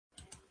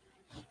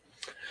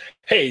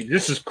Hey,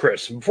 this is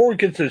Chris. Before we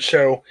get to the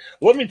show,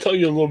 let me tell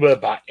you a little bit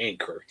about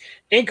Anchor.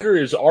 Anchor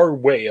is our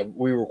way of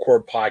we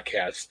record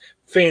podcasts.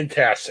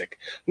 Fantastic.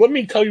 Let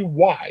me tell you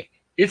why.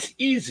 It's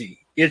easy.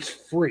 It's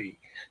free.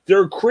 There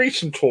are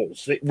creation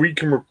tools that where you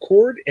can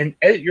record and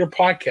edit your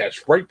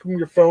podcast right from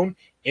your phone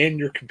and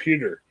your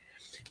computer.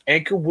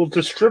 Anchor will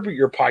distribute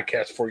your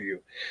podcast for you,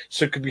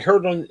 so it can be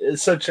heard on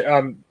such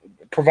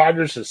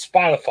providers as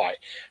Spotify,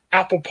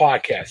 Apple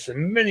Podcasts,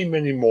 and many,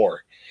 many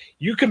more.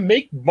 You can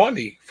make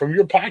money from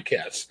your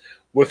podcast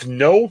with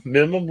no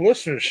minimum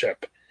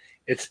listenership.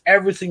 It's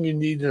everything you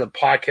need in a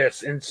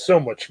podcast and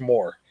so much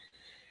more.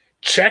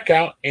 Check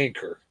out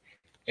Anchor,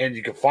 and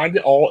you can find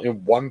it all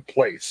in one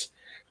place.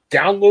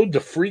 Download the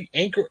free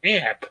Anchor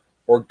app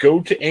or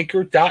go to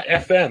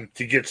anchor.fm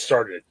to get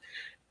started.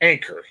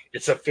 Anchor,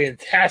 it's a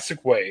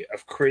fantastic way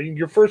of creating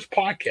your first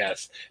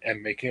podcast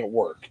and making it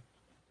work.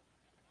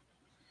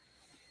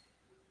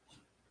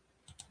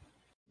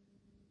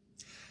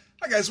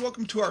 Hi guys,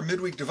 welcome to our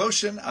midweek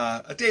devotion.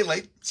 A day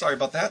late, sorry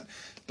about that,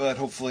 but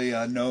hopefully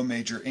no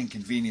major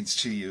inconvenience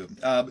to you.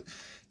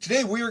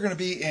 Today we are going to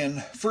be in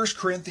 1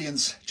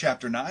 Corinthians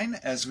chapter 9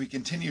 as we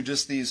continue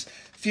just these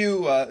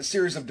few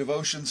series of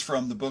devotions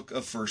from the book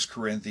of 1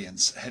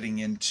 Corinthians heading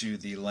into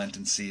the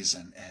Lenten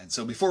season. And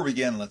so before we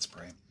begin, let's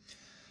pray.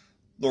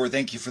 Lord,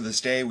 thank you for this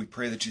day. We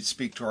pray that you'd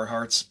speak to our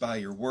hearts by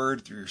your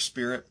word, through your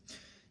spirit,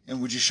 and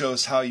would you show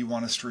us how you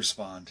want us to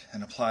respond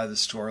and apply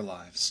this to our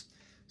lives,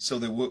 so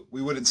that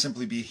we wouldn't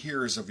simply be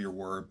hearers of your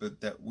word,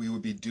 but that we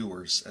would be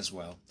doers as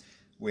well.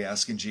 We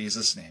ask in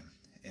Jesus' name.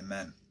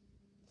 Amen.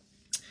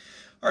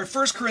 All right,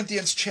 1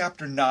 Corinthians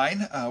chapter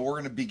 9. We're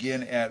going to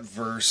begin at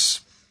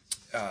verse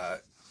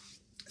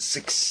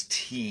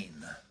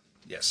 16.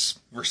 Yes,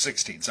 verse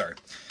 16, sorry.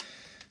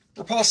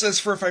 Where Paul says,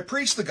 "For if I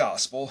preach the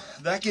gospel,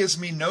 that gives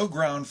me no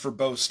ground for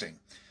boasting.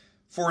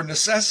 For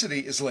necessity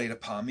is laid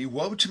upon me.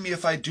 Woe to me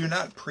if I do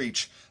not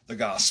preach the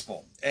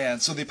gospel."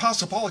 And so the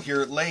Apostle Paul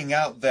here laying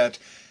out that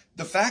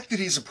the fact that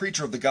he's a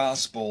preacher of the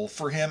gospel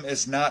for him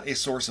is not a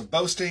source of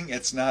boasting.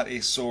 It's not a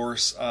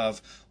source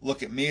of,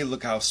 look at me,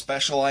 look how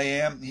special I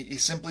am. He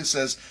simply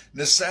says,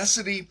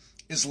 necessity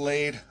is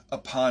laid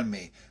upon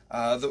me.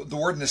 The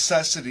word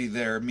necessity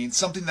there means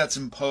something that's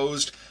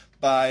imposed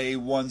by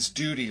one's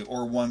duty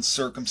or one's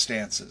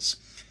circumstances.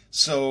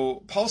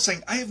 So Paul's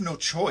saying, I have no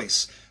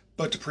choice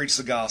but to preach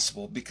the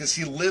gospel, because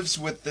he lives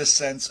with this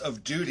sense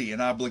of duty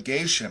and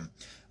obligation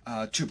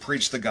to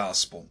preach the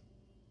gospel.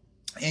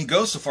 And he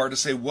goes so far to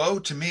say, woe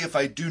to me if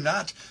I do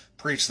not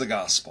preach the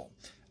gospel.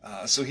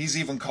 So he's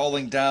even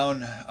calling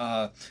down,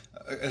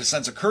 in a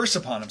sense, a curse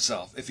upon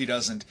himself if he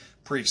doesn't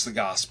preach the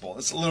gospel.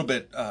 It's a little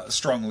bit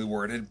strongly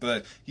worded,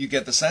 but you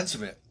get the sense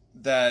of it,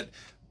 that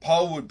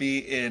Paul would be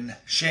in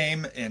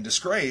shame and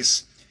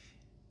disgrace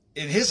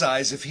in his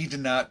eyes if he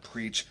did not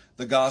preach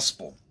the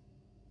gospel.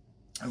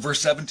 Verse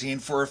 17,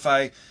 "For if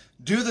I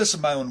do this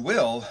of my own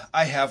will,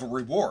 I have a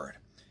reward.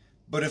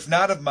 But if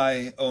not of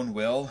my own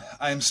will,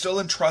 I am still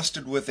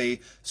entrusted with a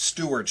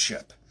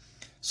stewardship."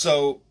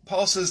 So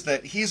Paul says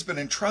that he's been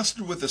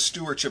entrusted with a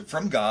stewardship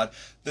from God.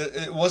 That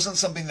it wasn't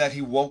something that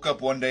he woke up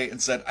one day and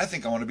said, I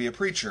think I want to be a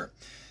preacher.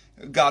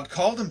 God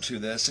called him to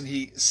this, and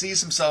he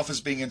sees himself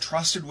as being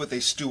entrusted with a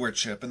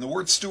stewardship. And the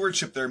word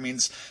stewardship there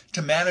means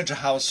to manage a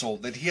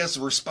household, that he has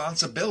the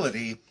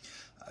responsibility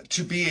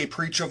to be a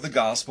preacher of the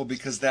gospel,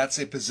 because that's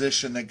a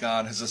position that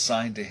God has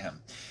assigned to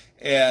him.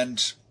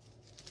 And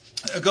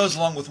it goes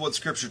along with what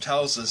Scripture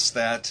tells us,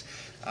 that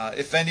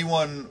if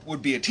anyone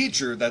would be a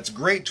teacher, that's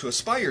great to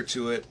aspire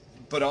to it,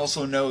 but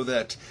also know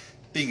that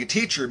being a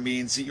teacher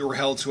means that you're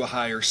held to a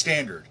higher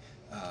standard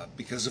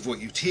because of what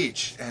you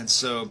teach. And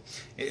so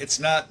it's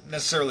not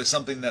necessarily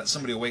something that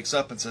somebody wakes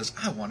up and says,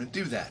 I want to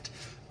do that.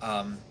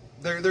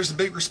 There's a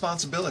big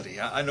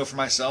responsibility. I know for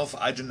myself,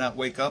 I did not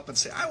wake up and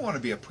say, I want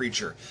to be a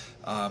preacher.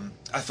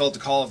 I felt the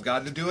call of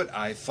God to do it.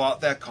 I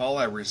fought that call.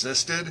 I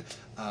resisted.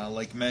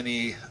 Like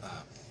many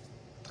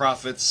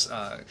prophets,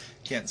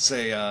 can't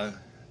say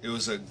it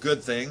was a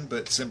good thing,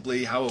 but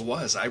simply how it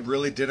was. I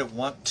really didn't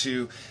want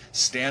to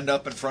stand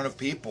up in front of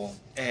people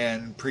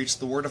and preach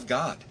the Word of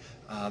God.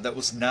 That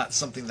was not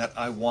something that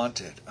I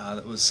wanted.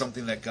 That was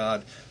something that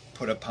God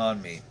put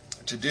upon me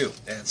to do.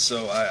 And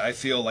so I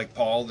feel like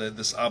Paul did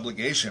this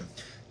obligation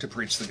to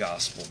preach the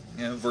gospel.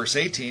 In verse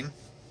 18,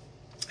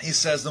 he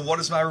says, "Then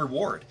what is my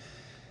reward?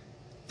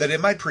 That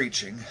in my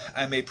preaching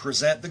I may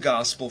present the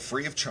gospel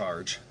free of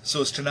charge,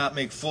 so as to not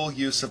make full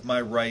use of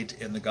my right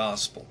in the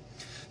gospel."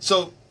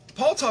 So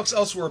Paul talks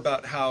elsewhere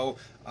about how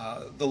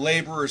the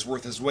laborer is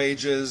worth his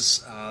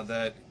wages,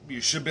 that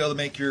you should be able to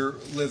make your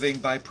living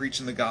by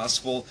preaching the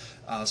gospel.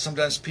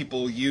 Sometimes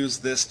people use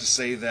this to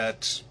say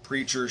that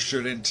preachers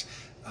shouldn't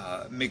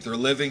make their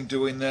living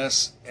doing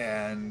this,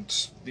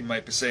 and you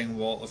might be saying,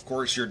 well, of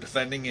course you're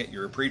defending it,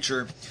 you're a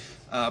preacher.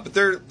 But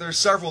there's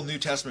several New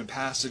Testament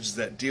passages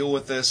that deal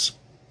with this.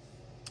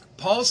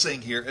 Paul's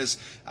saying here is,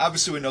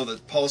 obviously we know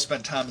that Paul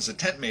spent time as a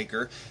tent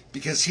maker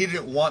because he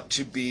didn't want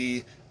to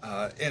be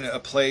in a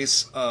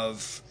place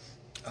of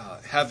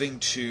having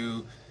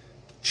to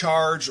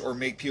charge or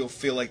make people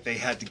feel like they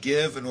had to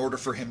give in order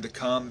for him to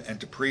come and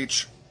to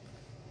preach.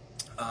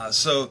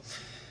 So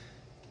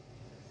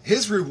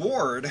his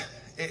reward,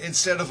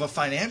 instead of a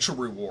financial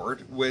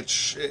reward,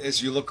 which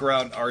as you look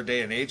around our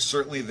day and age,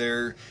 certainly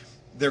there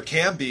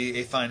can be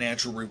a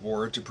financial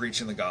reward to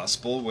preaching the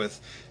gospel, with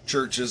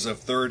churches of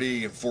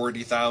 30 and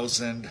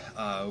 40,000,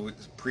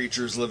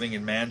 preachers living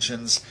in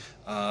mansions.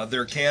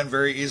 There can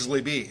very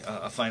easily be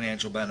a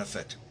financial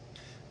benefit.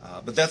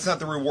 But that's not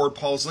the reward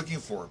Paul's looking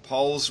for.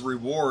 Paul's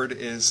reward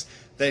is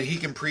that he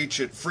can preach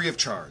it free of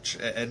charge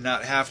and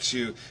not have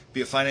to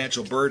be a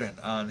financial burden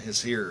on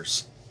his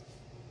hearers.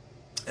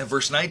 In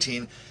verse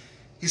 19,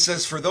 he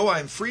says, "For though I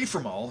am free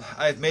from all,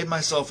 I have made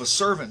myself a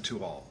servant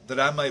to all, that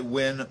I might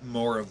win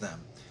more of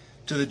them.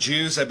 To the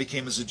Jews I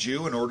became as a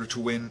Jew in order to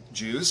win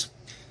Jews.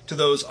 To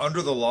those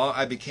under the law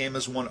I became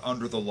as one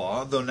under the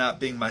law, though not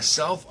being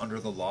myself under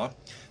the law,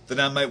 that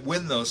I might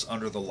win those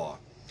under the law.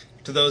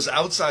 To those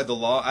outside the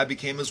law I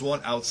became as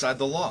one outside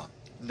the law,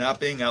 not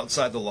being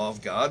outside the law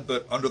of God,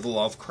 but under the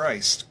law of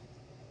Christ,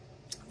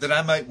 that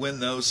I might win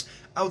those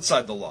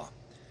outside the law.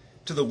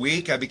 To the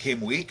weak I became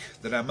weak,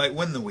 that I might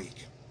win the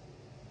weak.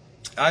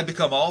 I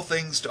become all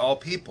things to all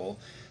people,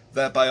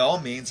 that by all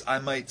means I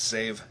might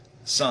save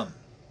some.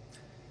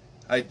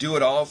 I do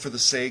it all for the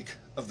sake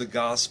of the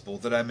gospel,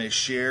 that I may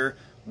share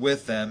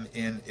with them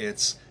in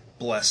its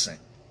blessing."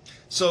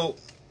 So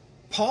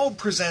Paul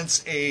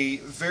presents a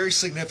very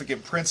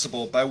significant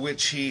principle by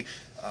which he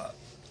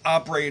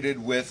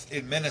operated with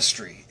in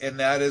ministry, and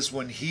that is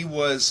when he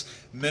was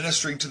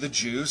ministering to the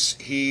Jews,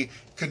 he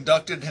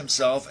conducted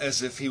himself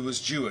as if he was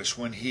Jewish.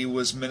 When he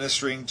was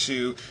ministering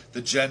to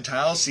the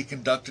Gentiles, he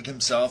conducted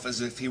himself as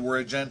if he were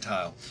a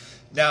Gentile.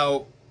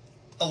 Now,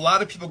 a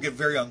lot of people get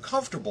very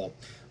uncomfortable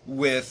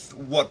with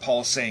what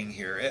Paul's saying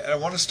here. And I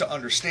want us to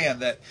understand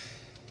that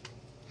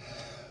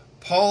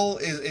Paul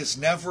is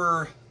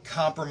never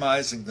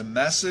compromising the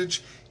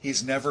message.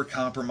 He's never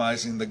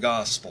compromising the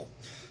gospel.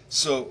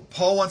 So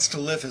Paul wants to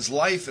live his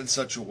life in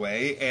such a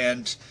way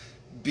and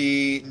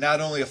be not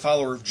only a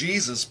follower of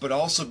Jesus, but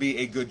also be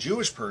a good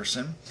Jewish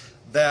person,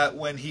 that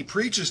when he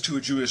preaches to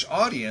a Jewish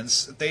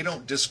audience, they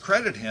don't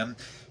discredit him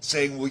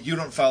saying, "Well, you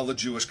don't follow the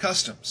Jewish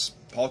customs."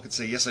 Paul could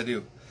say, "Yes, I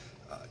do."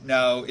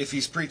 Now, if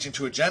he's preaching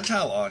to a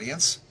Gentile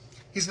audience,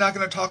 he's not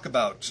going to talk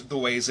about the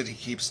ways that he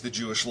keeps the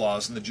Jewish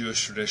laws and the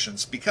Jewish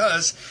traditions,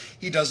 because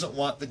he doesn't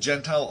want the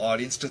Gentile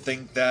audience to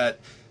think that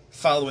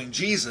following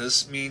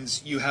Jesus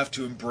means you have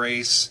to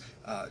embrace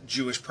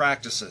Jewish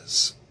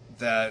practices,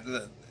 that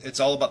it's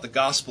all about the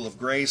gospel of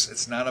grace.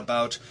 It's not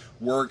about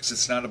works.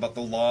 It's not about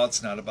the law.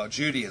 It's not about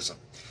Judaism.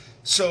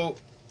 So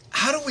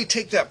how do we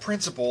take that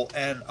principle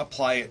and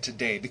apply it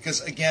today?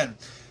 Because again,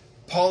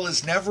 Paul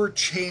is never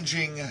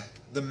changing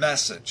the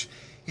message.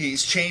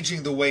 He's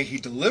changing the way he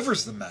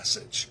delivers the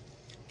message.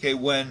 Okay,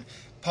 when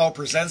Paul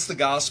presents the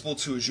gospel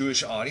to a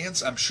Jewish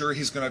audience, I'm sure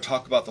he's going to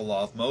talk about the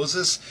law of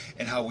Moses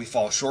and how we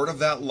fall short of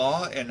that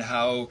law, and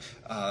how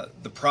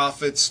the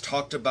prophets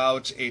talked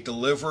about a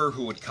deliverer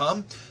who would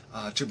come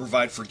to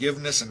provide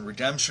forgiveness and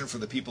redemption for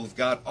the people of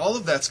God. All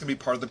of that's going to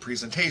be part of the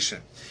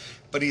presentation.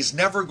 But he's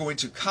never going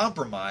to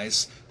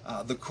compromise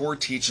the core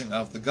teaching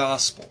of the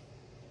gospel.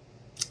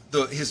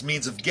 His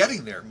means of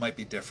getting there might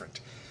be different.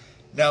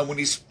 Now, when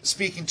he's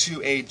speaking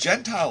to a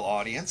Gentile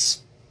audience,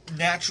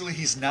 naturally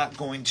he's not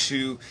going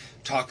to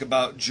talk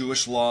about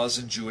Jewish laws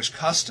and Jewish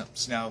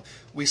customs. Now,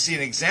 we see an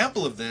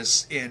example of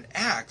this in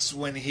Acts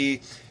when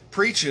he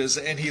preaches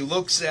and he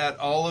looks at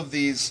all of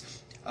these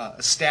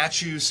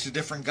statues to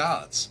different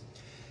gods.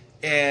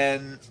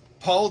 And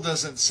Paul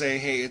doesn't say,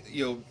 hey,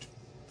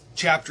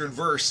 chapter and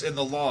verse in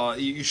the law,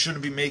 you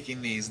shouldn't be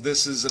making these.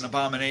 This is an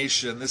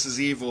abomination. This is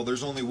evil.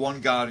 There's only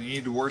one God and you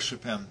need to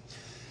worship him.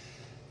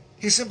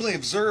 He simply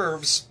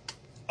observes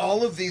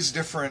all of these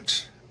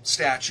different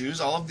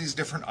statues, all of these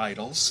different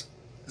idols.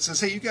 It says,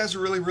 hey, you guys are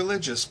really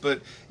religious,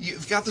 but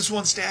you've got this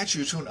one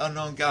statue to an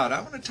unknown God.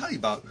 I want to tell you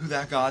about who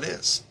that God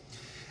is.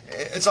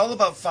 It's all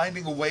about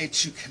finding a way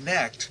to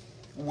connect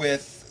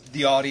with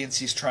the audience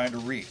he's trying to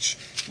reach,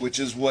 which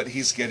is what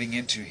he's getting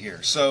into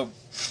here. So,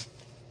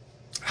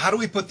 how do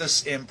we put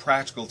this in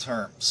practical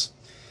terms?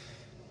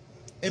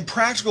 In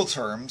practical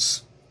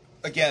terms,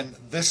 again,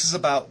 this is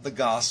about the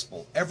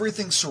gospel.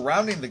 Everything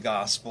surrounding the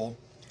gospel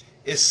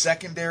is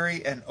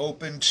secondary and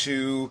open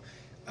to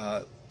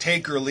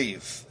take or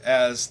leave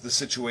as the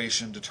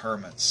situation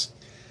determines.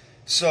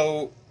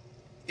 So,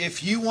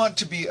 if you want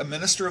to be a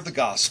minister of the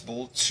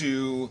gospel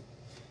to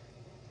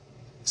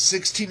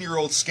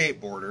 16-year-old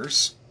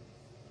skateboarders,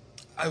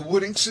 I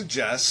wouldn't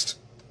suggest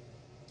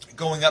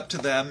going up to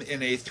them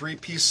in a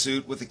three-piece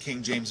suit with a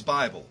King James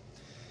Bible.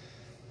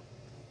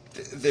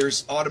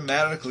 There's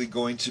automatically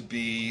going to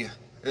be...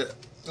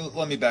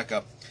 let me back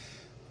up.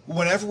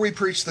 Whenever we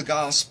preach the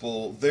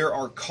gospel, there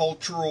are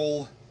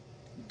cultural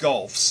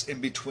gulfs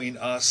in between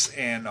us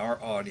and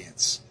our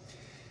audience.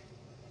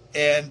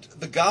 And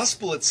the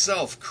gospel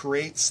itself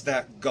creates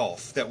that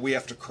gulf that we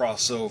have to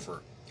cross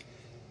over.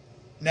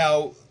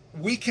 Now,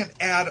 we can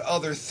add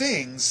other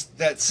things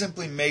that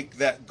simply make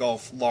that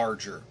gulf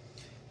larger.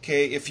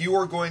 Okay, if you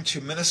are going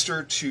to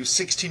minister to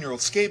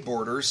 16-year-old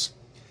skateboarders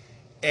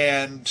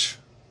and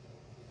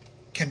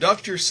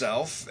conduct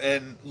yourself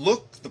and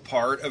look the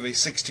part of a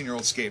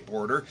 16-year-old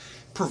skateboarder,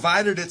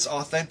 provided it's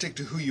authentic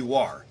to who you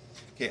are.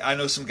 Okay, I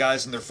know some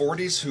guys in their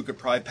 40s who could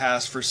probably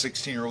pass for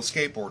 16-year-old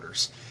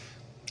skateboarders.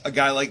 A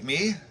guy like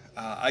me,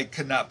 I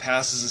could not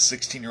pass as a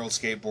 16-year-old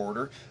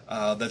skateboarder.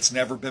 That's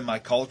never been my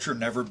culture,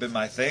 never been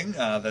my thing.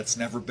 That's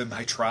never been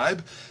my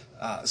tribe.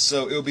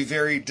 So it would be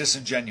very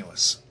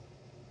disingenuous.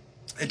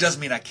 It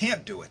doesn't mean I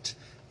can't do it,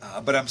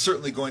 but I'm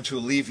certainly going to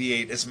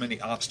alleviate as many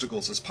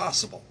obstacles as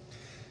possible.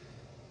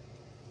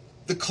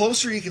 The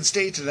closer you can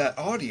stay to that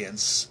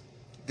audience,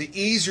 the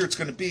easier it's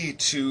going to be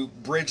to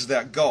bridge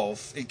that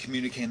gulf in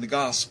communicating the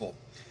gospel.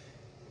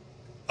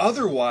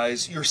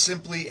 Otherwise, you're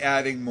simply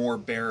adding more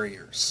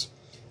barriers.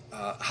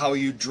 How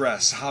you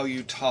dress, how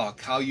you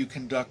talk, how you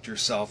conduct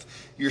yourself,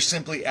 you're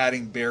simply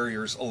adding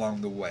barriers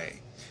along the way.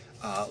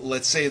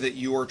 Let's say that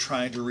you are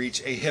trying to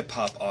reach a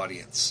hip-hop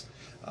audience.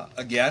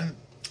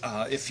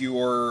 If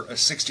you're a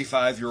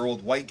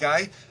 65-year-old white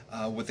guy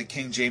with the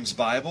King James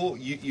Bible,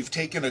 you've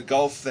taken a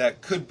gulf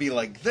that could be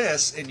like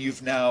this, and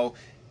you've now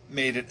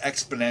made it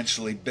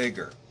exponentially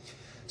bigger.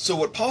 So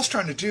what Paul's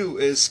trying to do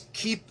is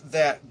keep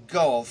that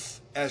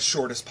gulf as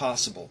short as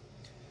possible.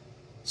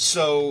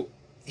 So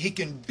he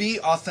can be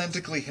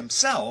authentically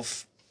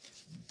himself,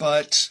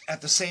 but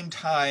at the same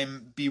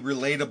time be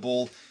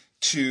relatable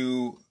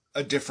to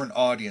a different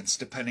audience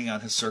depending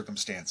on his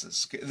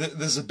circumstances. This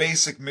is a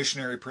basic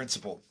missionary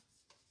principle.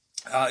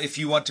 If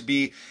you want to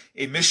be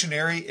a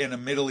missionary in a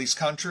Middle East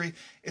country,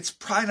 it's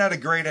probably not a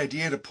great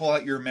idea to pull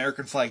out your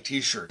American flag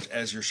t-shirt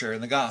as you're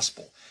sharing the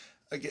gospel.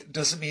 It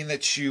doesn't mean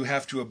that you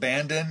have to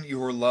abandon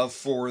your love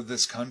for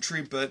this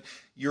country, but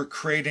you're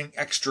creating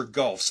extra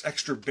gulfs,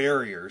 extra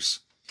barriers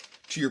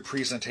to your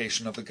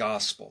presentation of the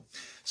gospel.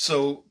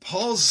 So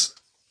Paul's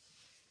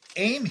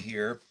aim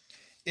here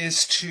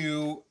is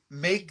to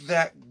make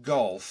that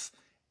gulf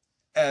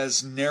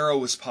as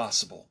narrow as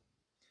possible.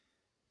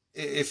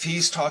 If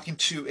he's talking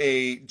to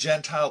a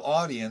Gentile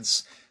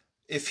audience,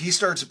 if he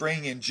starts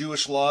bringing in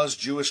Jewish laws,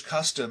 Jewish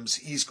customs,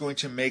 he's going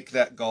to make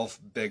that gulf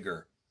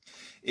bigger.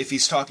 If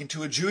he's talking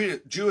to a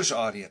Jewish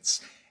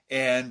audience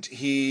and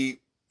he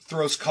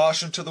throws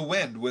caution to the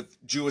wind with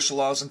Jewish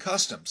laws and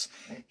customs,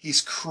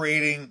 he's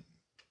creating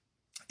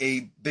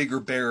a bigger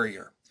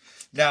barrier.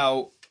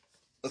 Now,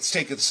 let's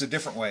take this a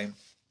different way.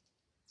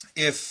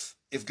 If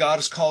God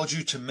has called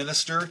you to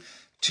minister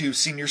to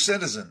senior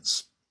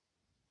citizens,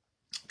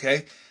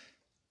 okay,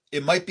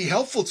 it might be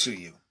helpful to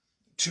you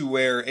to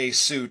wear a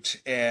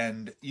suit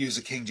and use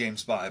a King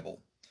James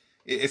Bible.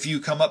 If you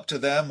come up to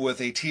them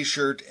with a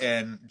t-shirt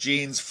and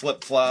jeans,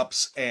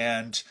 flip-flops,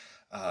 and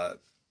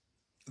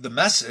the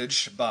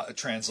Message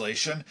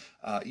translation,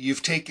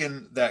 you've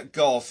taken that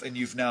gulf and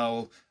you've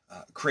now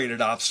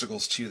created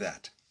obstacles to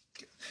that.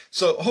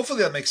 So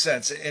hopefully that makes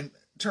sense. In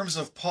terms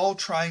of Paul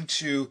trying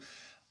to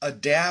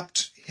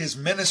adapt his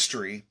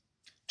ministry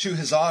to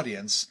his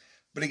audience,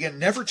 but again,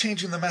 never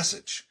changing the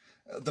message.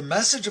 The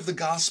message of the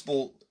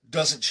gospel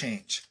doesn't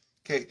change.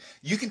 Okay,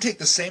 you can take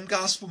the same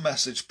gospel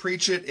message,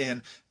 preach it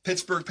in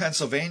Pittsburgh,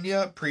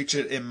 Pennsylvania, preach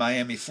it in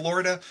Miami,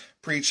 Florida,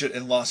 preach it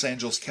in Los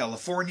Angeles,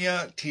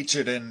 California, teach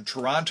it in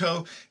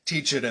Toronto,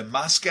 teach it in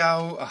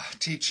Moscow,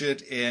 teach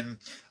it in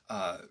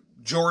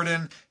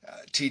Jordan,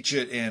 teach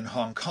it in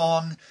Hong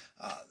Kong.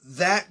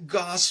 That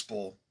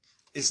gospel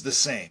is the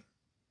same.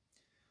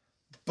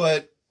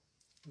 But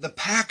the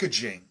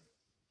packaging,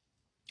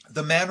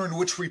 the manner in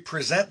which we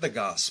present the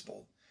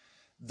gospel,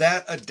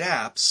 that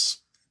adapts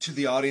to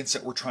the audience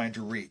that we're trying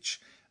to reach.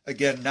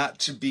 Again, not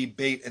to be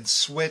bait and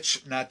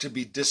switch, not to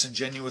be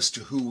disingenuous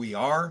to who we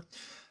are.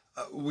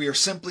 We are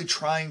simply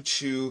trying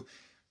to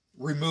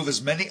remove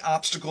as many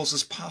obstacles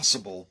as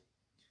possible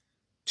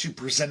to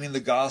presenting the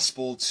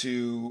gospel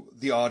to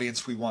the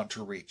audience we want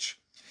to reach.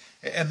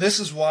 And this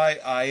is why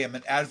I am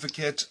an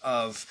advocate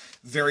of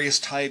various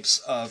types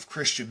of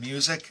Christian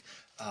music.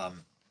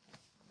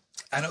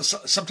 I know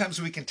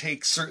sometimes we can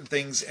take certain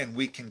things and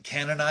we can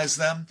canonize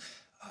them,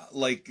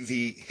 like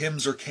the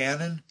hymns are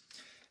canon.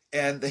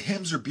 And the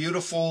hymns are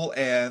beautiful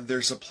and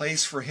there's a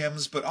place for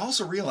hymns, but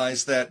also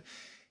realize that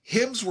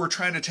hymns were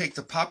trying to take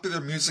the popular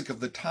music of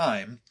the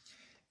time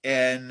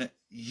and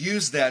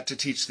use that to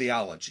teach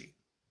theology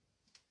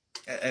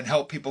and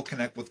help people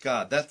connect with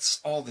God. That's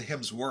all the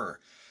hymns were.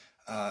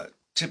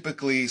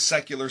 Typically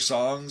secular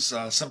songs,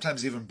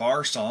 sometimes even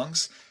bar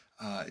songs.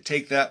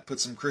 Take that, put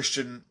some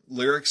Christian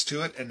lyrics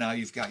to it, and now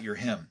you've got your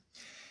hymn.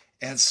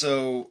 And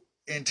so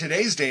in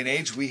today's day and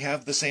age, we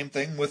have the same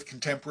thing with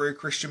contemporary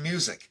Christian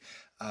music.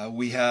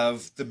 We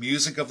have the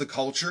music of the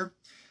culture,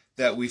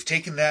 that we've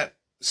taken that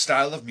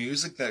style of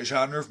music, that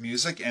genre of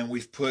music, and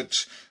we've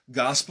put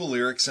gospel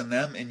lyrics in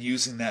them and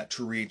using that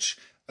to reach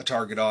a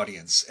target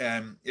audience.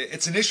 And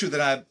it's an issue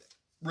that I'm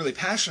really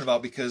passionate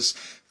about because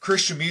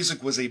Christian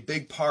music was a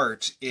big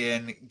part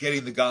in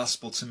getting the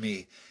gospel to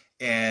me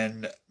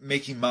and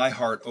making my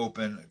heart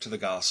open to the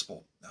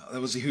gospel.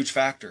 That was a huge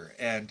factor,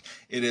 and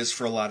it is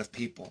for a lot of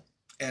people.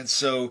 And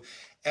so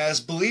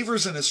as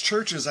believers and as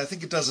churches, I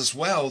think it does us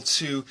well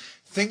to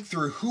think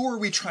through who are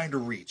we trying to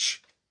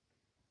reach?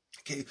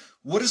 Okay,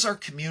 what is our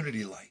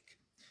community like?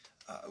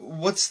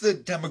 What's the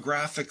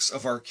demographics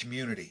of our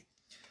community?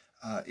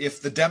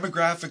 If the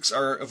demographics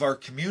of our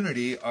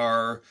community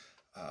are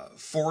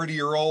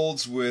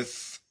 40-year-olds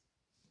with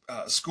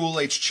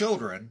school-age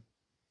children,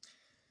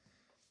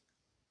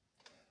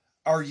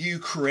 are you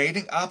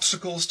creating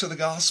obstacles to the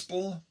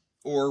gospel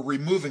or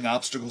removing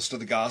obstacles to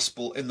the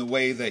gospel in the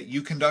way that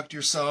you conduct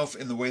yourself,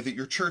 in the way that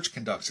your church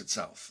conducts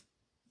itself?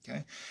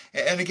 Okay,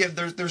 and again,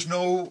 there's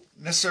no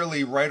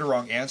necessarily right or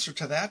wrong answer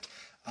to that.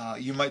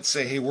 You might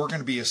say, hey, we're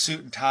going to be a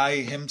suit and tie,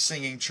 hymn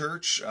singing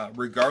church,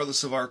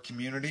 regardless of our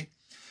community.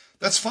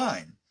 That's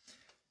fine.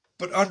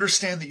 But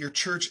understand that your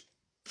church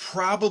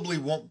probably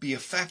won't be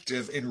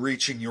effective in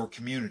reaching your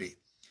community.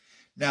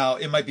 Now,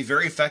 it might be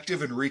very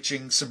effective in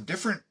reaching some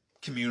different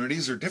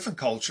communities or different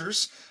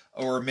cultures,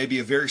 or maybe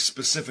a very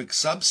specific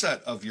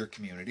subset of your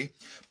community,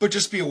 but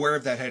just be aware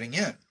of that heading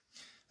in.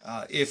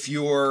 If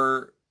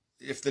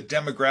the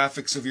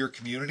demographics of your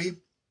community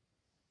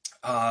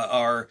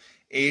are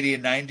 80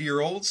 and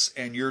 90-year-olds,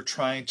 and you're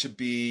trying to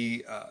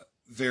be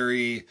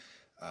very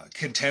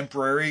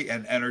contemporary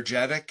and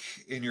energetic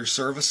in your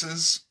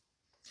services,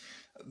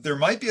 there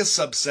might be a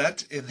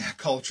subset in that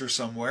culture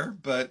somewhere,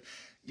 but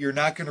you're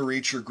not going to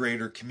reach your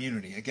greater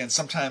community. Again,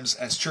 sometimes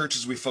as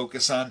churches we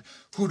focus on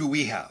who do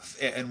we have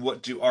and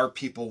what do our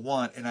people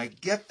want, and I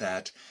get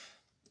that.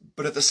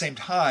 But at the same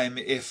time,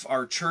 if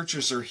our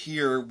churches are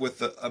here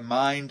with a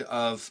mind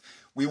of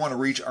we want to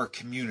reach our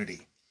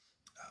community,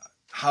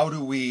 how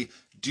do we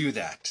do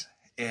that?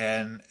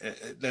 And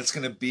that's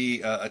going to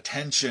be a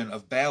tension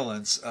of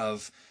balance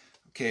of,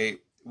 okay,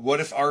 what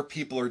if our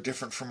people are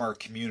different from our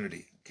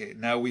community? Okay,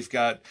 now we've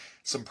got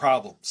some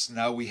problems.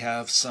 Now we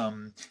have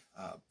some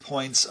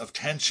points of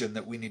tension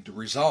that we need to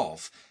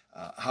resolve.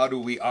 How do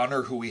we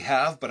honor who we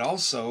have, but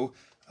also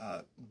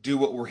do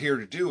what we're here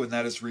to do, and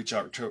that is reach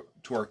out to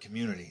our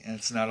community. And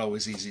it's not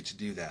always easy to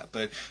do that.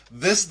 But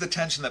this is the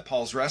tension that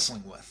Paul's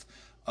wrestling with,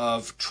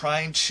 of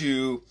trying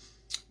to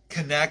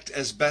connect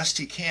as best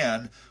he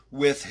can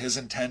with his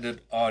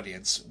intended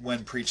audience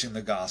when preaching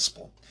the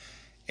gospel,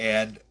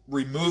 and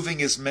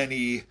removing as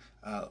many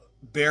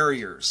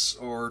barriers,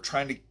 or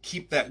trying to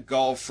keep that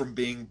gulf from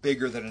being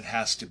bigger than it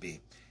has to be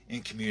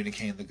in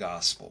communicating the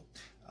gospel.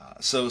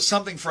 So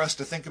something for us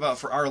to think about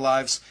for our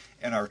lives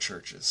and our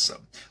churches. So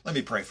let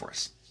me pray for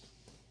us.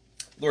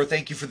 Lord,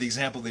 thank you for the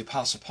example of the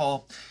Apostle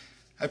Paul.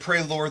 I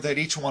pray, Lord, that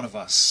each one of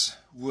us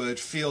would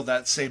feel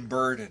that same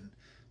burden,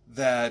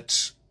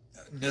 that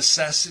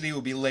necessity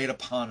will be laid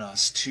upon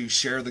us to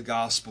share the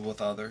gospel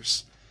with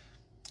others.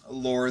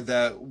 Lord,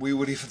 that we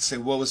would even say,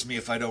 woe is me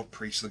if I don't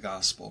preach the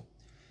gospel.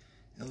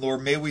 And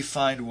Lord, may we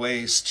find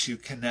ways to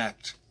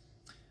connect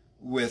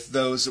with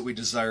those that we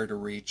desire to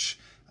reach,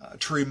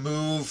 to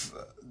remove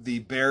the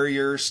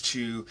barriers,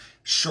 to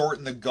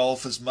shorten the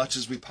gulf as much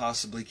as we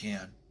possibly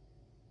can,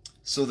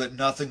 so that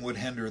nothing would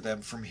hinder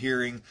them from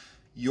hearing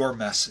your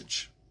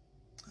message.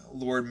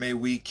 Lord, may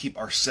we keep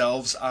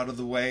ourselves out of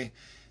the way.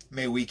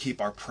 May we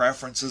keep our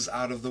preferences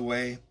out of the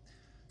way,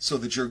 so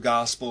that your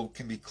gospel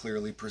can be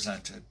clearly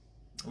presented.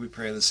 We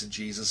pray this in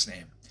Jesus'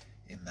 name.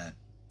 Amen.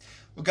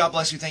 Well, God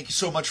bless you. Thank you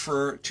so much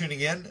for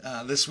tuning in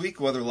this week,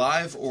 whether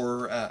live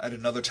or at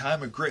another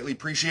time. I greatly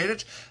appreciate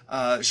it.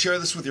 Share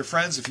this with your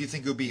friends if you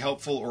think it would be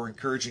helpful or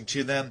encouraging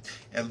to them.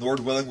 And Lord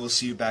willing, we'll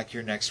see you back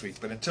here next week.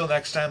 But until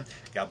next time,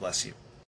 God bless you.